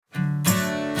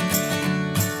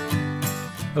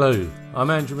Hello, I'm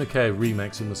Andrew McKay of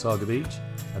Remax in Wasaga Beach,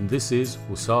 and this is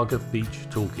Wasaga Beach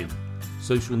Talking.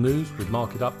 Social news with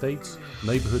market updates,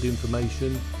 neighbourhood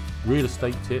information, real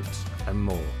estate tips, and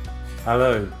more.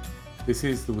 Hello, this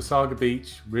is the Wasaga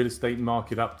Beach Real Estate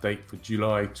Market Update for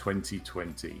July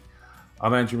 2020.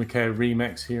 I'm Andrew McKay of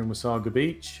Remax here in Wasaga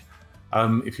Beach.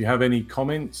 If you have any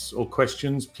comments or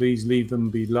questions, please leave them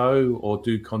below or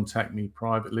do contact me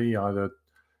privately, either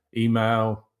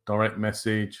email, direct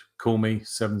message, call me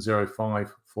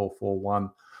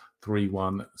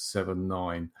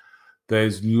 705-441-3179.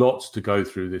 There's lots to go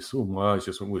through this. Oh my eyes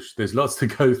just wish there's lots to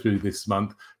go through this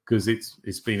month because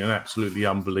it's been an absolutely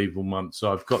unbelievable month.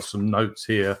 So I've got some notes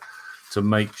here to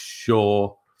make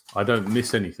sure I don't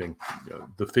miss anything.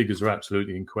 The figures are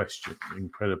absolutely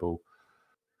incredible.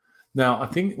 Now, I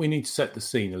think we need to set the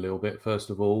scene a little bit.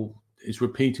 First of all, is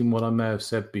repeating what I may have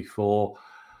said before.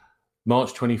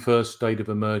 March 21st, state of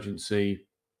emergency,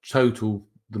 total,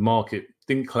 the market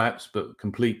didn't collapse, but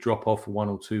complete drop off for 1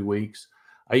 or 2 weeks.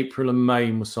 April and May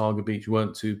in Wasaga Beach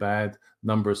weren't too bad.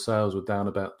 Number of sales were down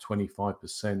about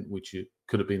 25%, which it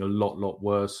could have been a lot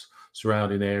worse.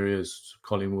 Surrounding areas,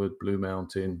 Collingwood, Blue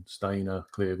Mountain, Stayner,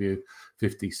 Clearview,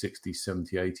 50, 60,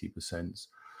 70, 80%.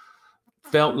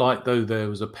 Felt like though there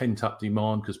was a pent-up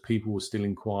demand because people were still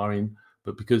inquiring.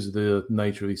 But because of the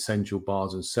nature of essential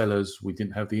bars and cellars, we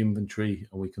didn't have the inventory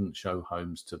and we couldn't show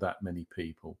homes to that many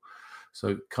people.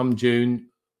 So come June,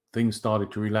 things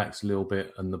started to relax a little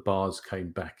bit and the bars came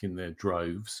back in their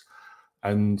droves.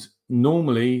 And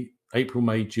normally, April,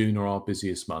 May, June are our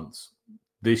busiest months.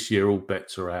 This year, all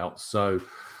bets are out. So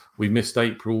we missed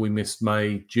April, we missed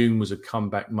May. June was a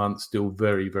comeback month, still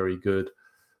very, very good.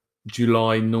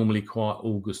 July, normally quiet.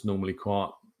 August, normally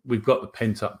quiet. We've got the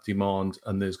pent-up demand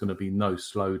and there's going to be no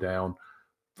slowdown,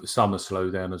 summer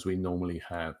slowdown as we normally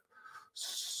have.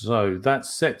 So that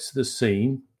sets the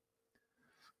scene.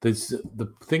 There's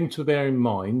the thing to bear in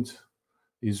mind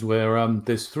is where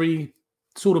there's three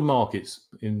sort of markets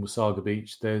in Wasaga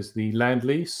Beach. There's the land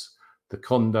lease, the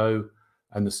condo,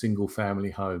 and the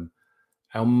single-family home.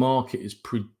 Our market is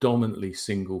predominantly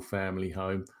single-family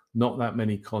home, not that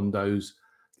many condos.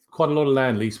 Quite a lot of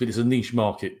land lease, but it's a niche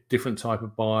market. Different type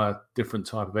of buyer, different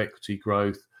type of equity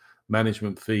growth,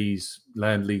 management fees,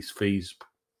 land lease fees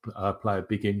play a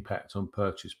big impact on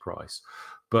purchase price.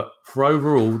 But for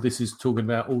overall, this is talking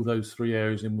about all those three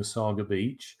areas in Wasaga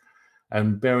Beach.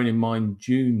 And bearing in mind,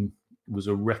 June was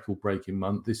a record-breaking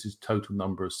month. This is total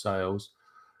number of sales.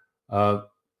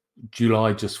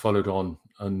 July just followed on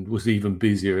and was even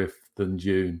busier than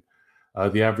June.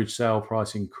 The average sale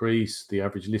price increased. The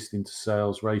average listing to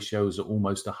sales ratio is at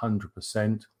almost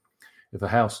 100%. If a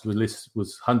house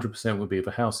was 100%, would be if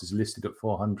a house is listed at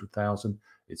 400,000,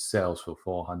 it sells for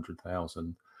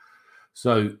 400,000.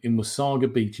 So in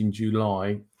Wasaga Beach in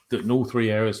July, in all three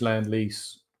areas, land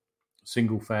lease,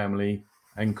 single family,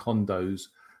 and condos,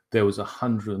 there was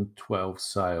 112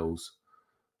 sales,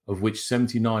 of which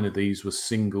 79 of these were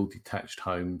single detached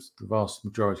homes. The vast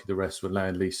majority of the rest were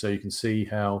land lease. So you can see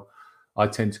how I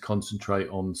tend to concentrate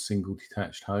on single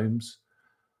detached homes.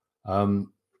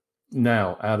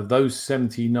 Now, out of those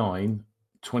 79,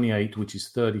 28, which is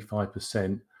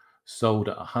 35%, sold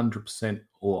at 100%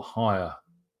 or higher.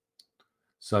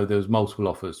 So there was multiple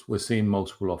offers. We're seeing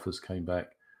multiple offers came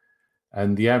back.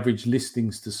 And the average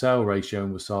listings to sale ratio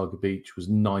in Wasaga Beach was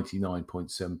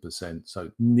 99.7%. So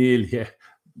nearly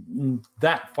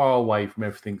that far away from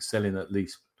everything selling at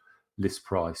least list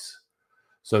price.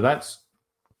 So that's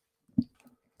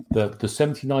the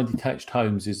 79 detached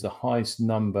homes is the highest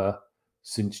number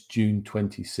since June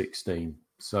 2016.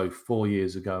 So 4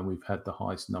 years ago, and we've had the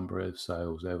highest number of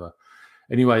sales ever.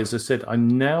 Anyway, as I said,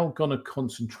 I'm now going to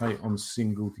concentrate on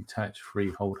single detached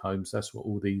freehold homes. That's what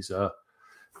all these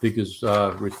figures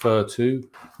refer to.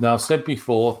 Now, I've said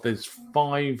before, there's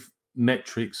 5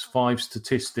 metrics, 5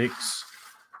 statistics.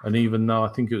 And even though I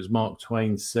think it was Mark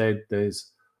Twain said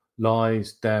there's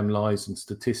lies, damn lies, and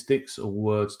statistics, or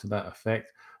words to that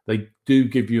effect, they do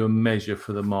give you a measure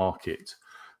for the market.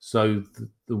 So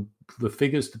the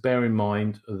figures to bear in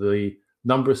mind are the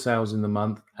number of sales in the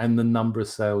month and the number of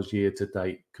sales year to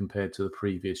date compared to the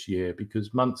previous year,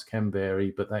 because months can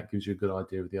vary, but that gives you a good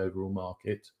idea of the overall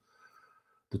market.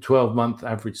 The 12-month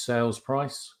average sales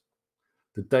price,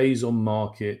 the days on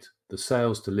market, the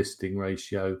sales to listing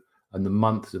ratio, and the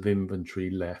months of inventory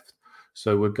left.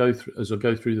 So as I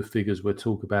go through the figures, we'll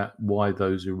talk about why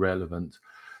those are relevant.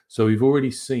 So we've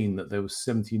already seen that there were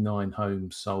 79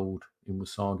 homes sold in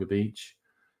Wasaga Beach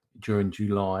during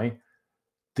July.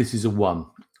 This is a 1.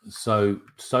 So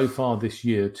far this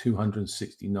year,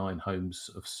 269 homes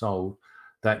have sold.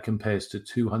 That compares to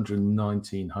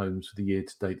 219 homes for the year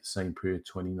to date, the same period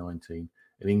 2019,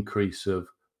 an increase of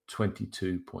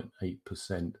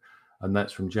 22.8%. And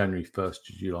that's from January 1st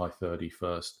to July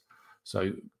 31st.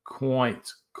 So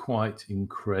quite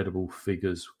incredible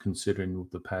figures considering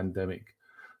the pandemic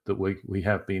that we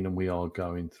have been and we are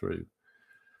going through.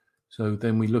 So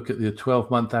then we look at the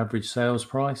 12-month average sales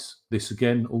price. This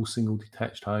again, all single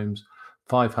detached homes,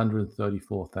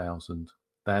 534,000.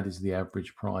 That is the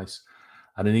average price,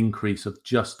 and an increase of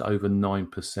just over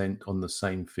 9% on the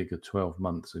same figure 12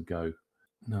 months ago.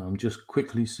 Now I'm just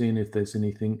quickly seeing if there's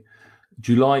anything.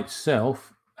 July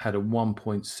itself had a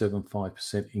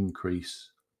 1.75%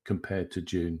 increase compared to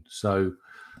June. So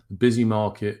the busy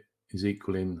market is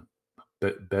equaling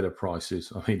better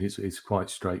prices. I mean, it's quite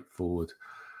straightforward.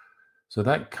 So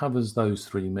that covers those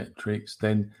three metrics.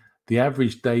 Then the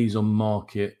average days on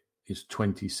market is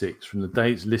 26. From the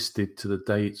day it's listed to the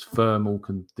day it's firm, all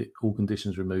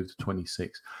conditions removed, to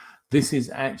 26. This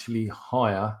is actually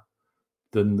higher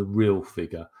than the real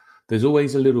figure. There's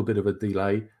always a little bit of a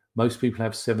delay. Most people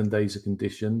have 7 days of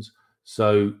conditions.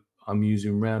 So I'm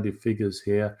using rounded figures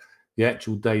here. The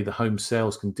actual day the home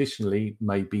sells conditionally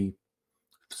may be,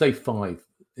 say 5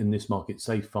 in this market,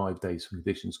 say 5 days for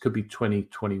conditions, could be 20,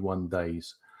 21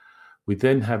 days. We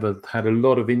then have had a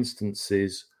lot of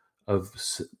instances of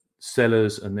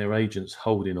sellers and their agents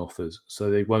holding offers. So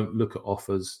they won't look at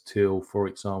offers till, for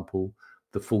example,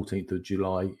 the 14th of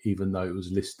July, even though it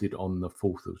was listed on the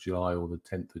 4th of July or the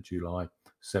 10th of July,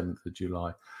 7th of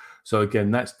July. So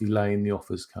again, that's delaying the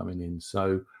offers coming in.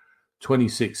 So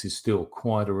 26 is still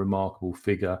quite a remarkable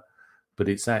figure, but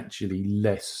it's actually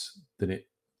less than it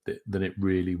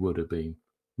really would have been.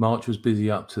 March was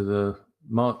busy up to the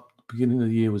beginning of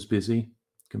the year was busy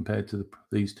compared to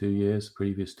these 2 years,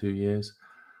 previous 2 years.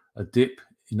 A dip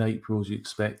in April, as you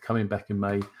expect, coming back in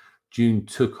May. June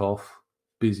took off,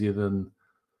 busier than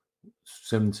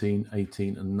 17,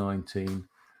 18 and 19.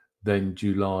 Then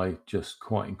July, just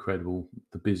quite incredible,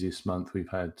 the busiest month we've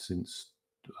had since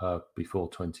before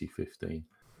 2015.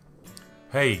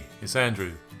 Hey, it's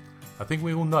Andrew. I think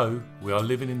we all know we are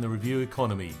living in the review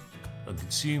economy and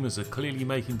consumers are clearly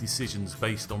making decisions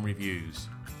based on reviews.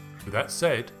 With that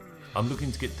said, I'm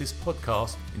looking to get this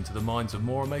podcast into the minds of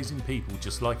more amazing people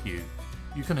just like you.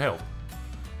 You can help.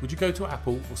 Would you go to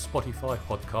Apple or Spotify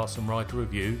podcasts and write a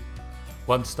review?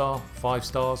 1 star, 5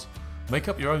 stars? Make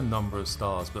up your own number of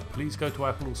stars, but please go to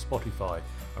Apple or Spotify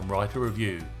and write a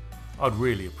review. I'd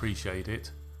really appreciate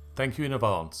it. Thank you in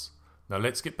advance. Now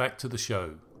let's get back to the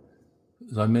show.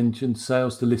 As I mentioned,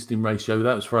 sales to listing ratio,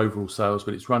 that was for overall sales,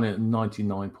 but it's running at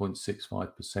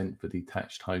 99.65% for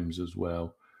detached homes as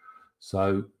well.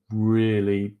 So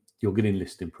really, you're getting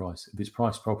listing price. If it's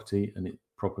priced property and it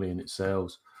properly and it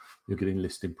sells, you're getting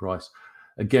listing price.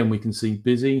 Again, we can see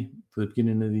busy for the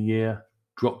beginning of the year,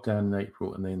 drop down in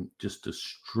April, and then just a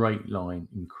straight line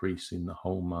increase in the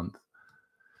whole month.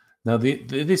 Now,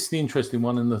 this is the interesting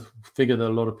one, and the figure that a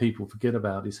lot of people forget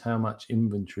about is how much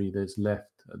inventory there's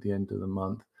left at the end of the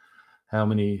month. How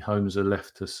many homes are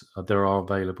left there are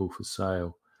available for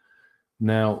sale.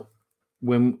 Now,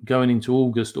 when going into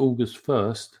August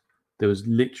 1st, there was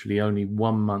literally only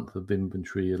 1 month of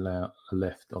inventory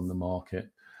left on the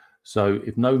market. So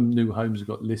if no new homes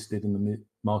got listed and the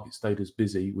market stayed as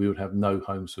busy, we would have no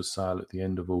homes for sale at the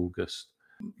end of August.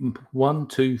 1,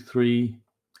 2, 3,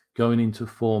 going into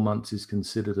 4 months is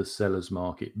considered a seller's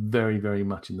market, very, very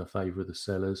much in the favour of the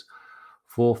sellers.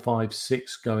 4, 5,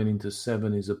 6 going into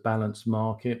 7 is a balanced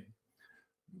market,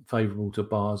 favourable to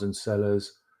buyers and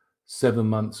sellers. 7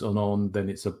 months on, then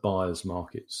it's a buyer's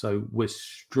market. So we're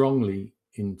strongly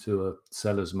into a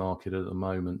seller's market at the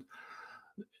moment,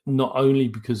 not only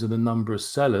because of the number of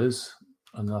sellers,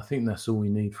 and I think that's all we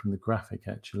need from the graphic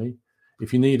actually.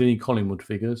 If you need any Collingwood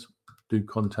figures, do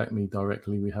contact me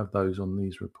directly. We have those on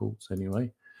these reports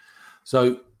anyway.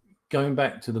 So going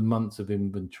back to the months of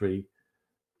inventory,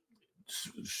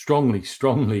 strongly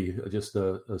just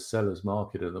a seller's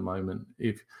market at the moment.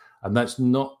 And that's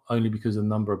not only because of the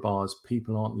number of buyers,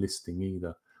 people aren't listing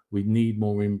either. We need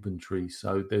more inventory.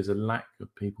 So there's a lack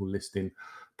of people listing.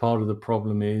 Part of the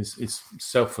problem is it's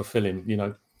self-fulfilling. You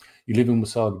know, you live in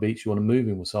Wasaga Beach, you want to move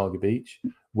in Wasaga Beach.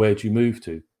 Where do you move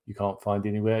to? You can't find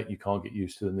anywhere. You can't get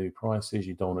used to the new prices.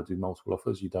 You don't want to do multiple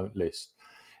offers. You don't list.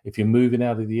 If you're moving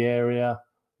out of the area,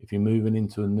 if you're moving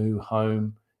into a new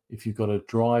home, if you've got a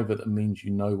driver, that means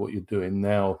you know what you're doing.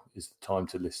 Now is the time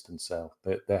to list and sell.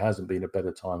 There hasn't been a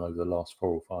better time over the last 4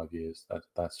 or 5 years.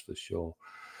 That's for sure.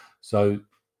 So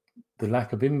the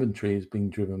lack of inventory is being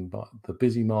driven by the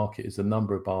busy market, is the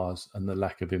number of buyers and the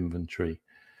lack of inventory.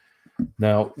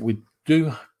 Now, we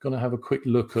do going to have a quick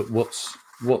look at what's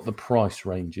what the price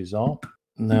ranges are.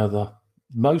 Now, the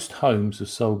most homes are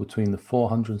sold between the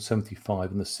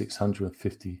 475 and the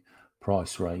 650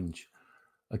 price range.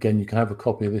 Again, you can have a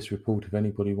copy of this report if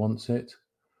anybody wants it.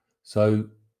 So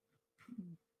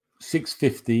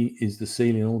 650 is the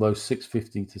ceiling, although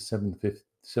 650 to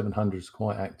 700 is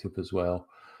quite active as well.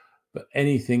 But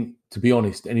anything, to be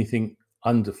honest, anything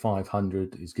under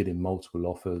 500 is getting multiple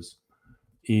offers,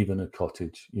 even a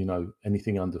cottage.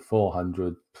 Anything under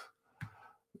 400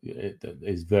 it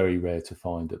is very rare to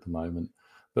find at the moment.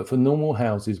 But for normal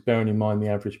houses, bearing in mind the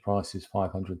average price is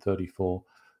 534,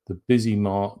 the busy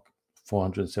mark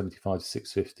 475 to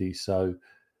 650. So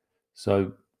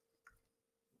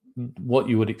what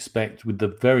you would expect with the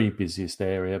very busiest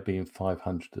area being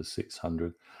 500 to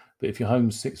 600. But if your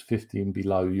home's 650 and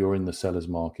below, you're in the seller's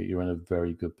market. You're in a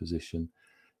very good position.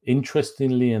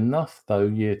 Interestingly enough, though,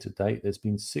 year to date, there's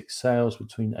been 6 sales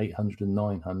between 800 and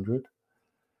 900,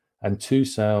 and 2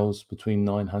 sales between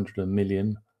 900 and 1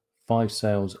 million, 5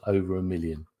 sales over 1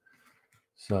 million.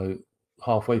 So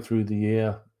halfway through the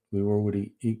year, we were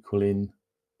already equaling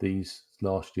these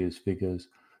last year's figures.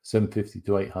 750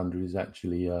 to 800 is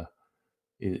actually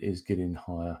is getting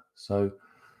higher. So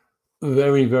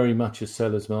very, very much a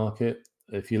seller's market.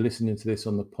 If you're listening to this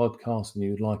on the podcast and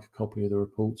you'd like a copy of the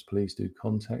reports, please do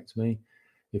contact me.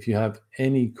 If you have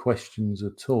any questions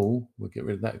at all, we'll get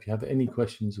rid of that. If you have any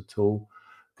questions at all,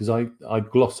 because I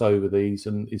gloss over these,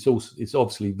 and it's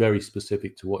obviously very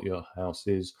specific to what your house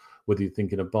is, whether you're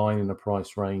thinking of buying in a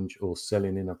price range or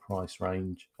selling in a price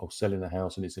range, or selling a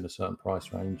house and it's in a certain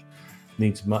price range.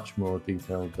 Needs much more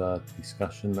detailed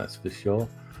discussion, that's for sure.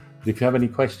 But if you have any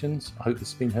questions, I hope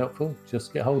this has been helpful.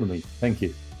 Just get hold of me. Thank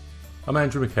you. I'm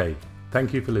Andrew McKay.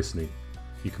 Thank you for listening.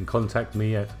 You can contact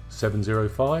me at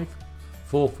 705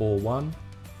 441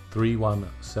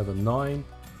 3179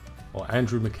 or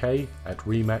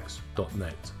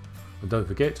andrewmckay@remax.net. And don't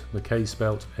forget, McKay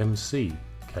spelt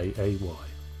MCKAY.